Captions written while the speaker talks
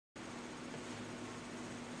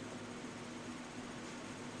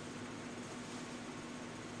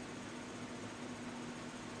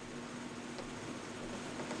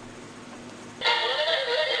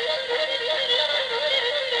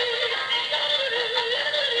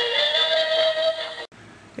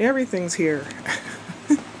Everything's here.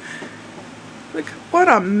 Look, what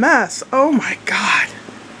a mess. Oh my God.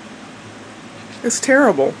 It's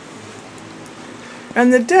terrible.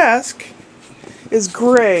 And the desk is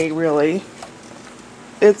gray, really.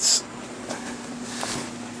 It's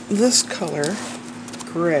this color,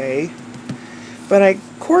 gray. But I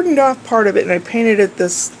cordoned off part of it and I painted it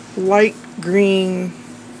this light green,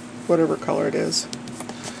 whatever color it is.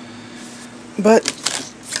 But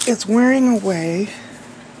it's wearing away.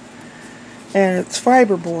 And it's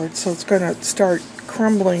fiberboard, so it's going to start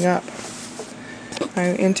crumbling up. I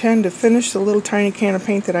intend to finish the little tiny can of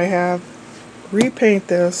paint that I have, repaint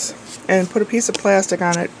this, and put a piece of plastic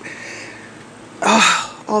on it.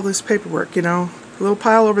 Oh, all this paperwork, you know. A little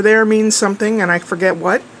pile over there means something, and I forget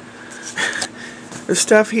what. There's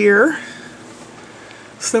stuff here,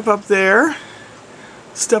 stuff up there,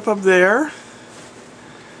 stuff up there.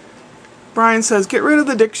 Brian says, get rid of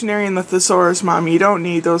the dictionary and the thesaurus, Mommy. You don't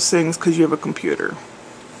need those things because you have a computer.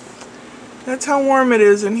 That's how warm it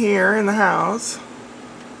is in here in the house.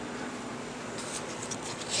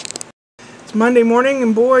 It's Monday morning,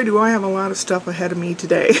 and boy, do I have a lot of stuff ahead of me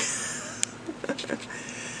today.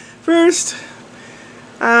 First,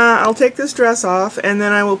 I'll take this dress off, and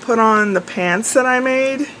then I will put on the pants that I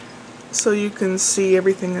made so you can see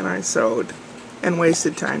everything that I sewed and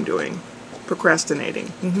wasted time doing.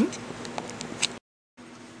 Procrastinating.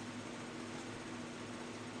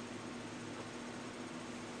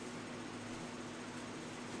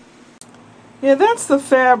 Yeah, that's the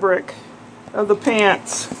fabric of the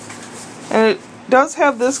pants. And it does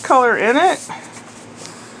have this color in it.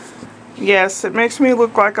 Yes, it makes me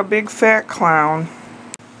look like a big fat clown.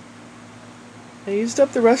 I used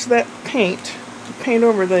up the rest of that paint to paint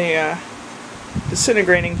over the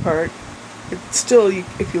disintegrating part. It's still,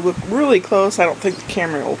 if you look really close, I don't think the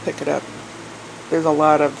camera will pick it up. There's a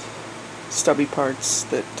lot of stubby parts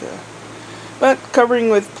that, but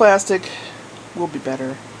covering with plastic will be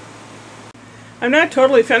better. I'm not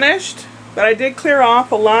totally finished, but I did clear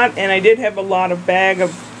off a lot, and I did have a lot of bag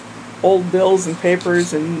of old bills and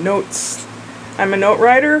papers and notes. I'm a note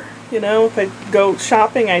writer, you know. If I go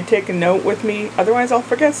shopping, I take a note with me, otherwise I'll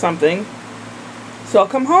forget something. So I'll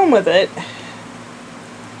come home with it,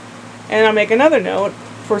 and I'll make another note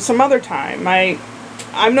for some other time.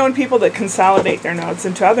 I've known people that consolidate their notes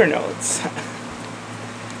into other notes.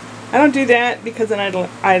 I don't do that because then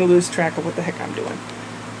I'd lose track of what the heck I'm doing.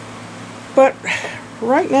 But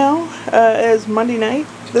right now, as Monday night,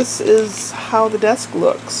 this is how the desk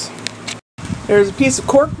looks. There's a piece of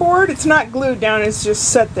corkboard. It's not glued down, it's just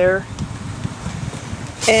set there.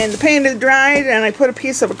 And the paint is dried, and I put a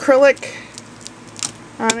piece of acrylic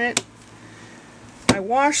on it. I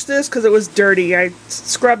washed this because it was dirty. I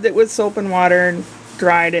scrubbed it with soap and water and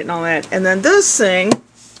dried it and all that. And then this thing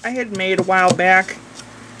I had made a while back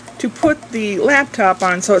to put the laptop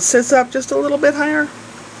on so it sits up just a little bit higher.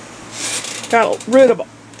 Got rid of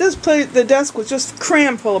this place. The desk was just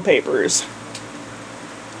crammed full of papers.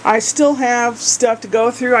 I still have stuff to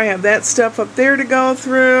go through. I have that stuff up there to go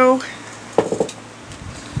through.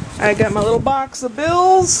 I got my little box of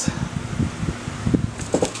bills.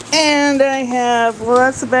 And I have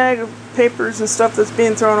lots of bag of papers and stuff that's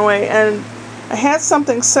being thrown away. And I had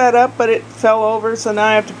something set up, but it fell over, so now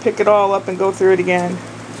I have to pick it all up and go through it again.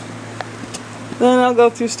 Then I'll go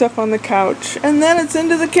through stuff on the couch. And then it's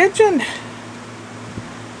into the kitchen.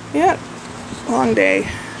 Yeah, long day.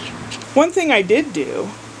 One thing I did do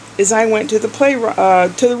is I went to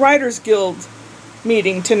the Writers Guild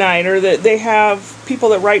meeting tonight, or that they have people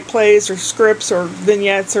that write plays or scripts or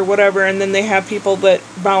vignettes or whatever, and then they have people that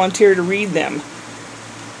volunteer to read them.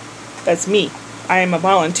 That's me. I am a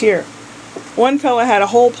volunteer. One fella had a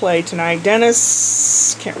whole play tonight.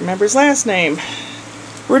 Dennis, can't remember his last name.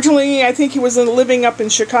 Originally, I think he was living up in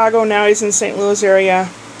Chicago. Now he's in St. Louis area.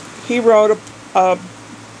 He wrote a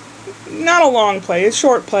not a long play, a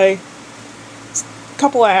short play, a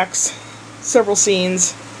couple acts, several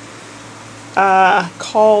scenes,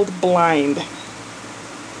 called Blind.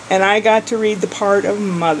 And I got to read the part of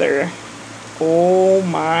Mother. Oh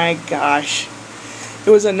my gosh. It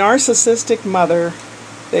was a narcissistic mother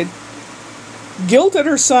that guilted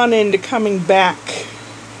her son into coming back.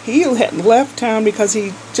 He had left town because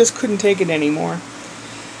he just couldn't take it anymore.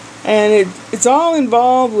 And it's all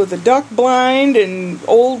involved with a duck blind and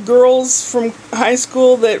old girls from high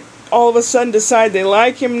school that all of a sudden decide they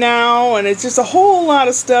like him now. And it's just a whole lot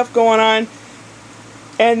of stuff going on.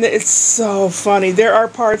 And it's so funny. There are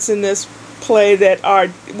parts in this play that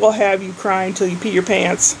will have you cry until you pee your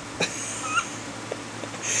pants.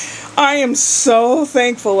 I am so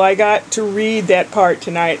thankful I got to read that part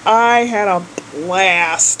tonight. I had a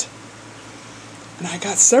blast. And I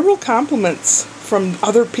got several compliments from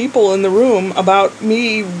other people in the room about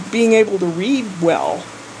me being able to read well.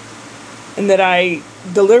 And that I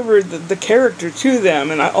delivered the character to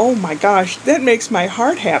them. And oh my gosh, that makes my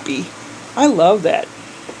heart happy. I love that.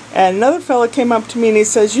 And another fella came up to me and he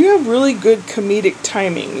says, you have really good comedic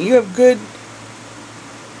timing. You have good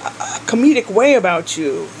comedic way about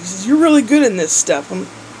you. He says, you're really good in this stuff.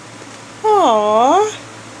 Aww.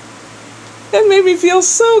 That made me feel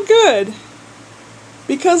so good.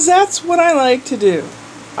 Because that's what I like to do.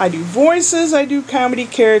 I do voices, I do comedy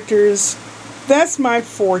characters. That's my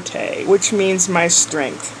forte, which means my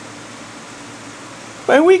strength.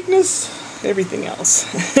 My weakness, everything else.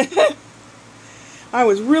 I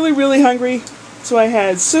was really, really hungry, so I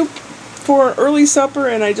had soup for early supper,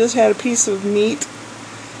 and I just had a piece of meat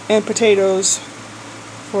and potatoes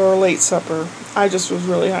for late supper. I just was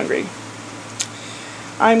really hungry.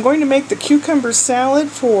 I'm going to make the cucumber salad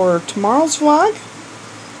for tomorrow's vlog,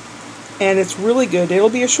 and it's really good. It'll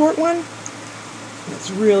be a short one.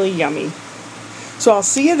 It's really yummy. So I'll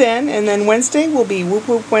see you then, and then Wednesday will be Whoop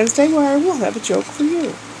Whoop Wednesday, where I will have a joke for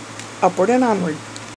you. Upward and onward.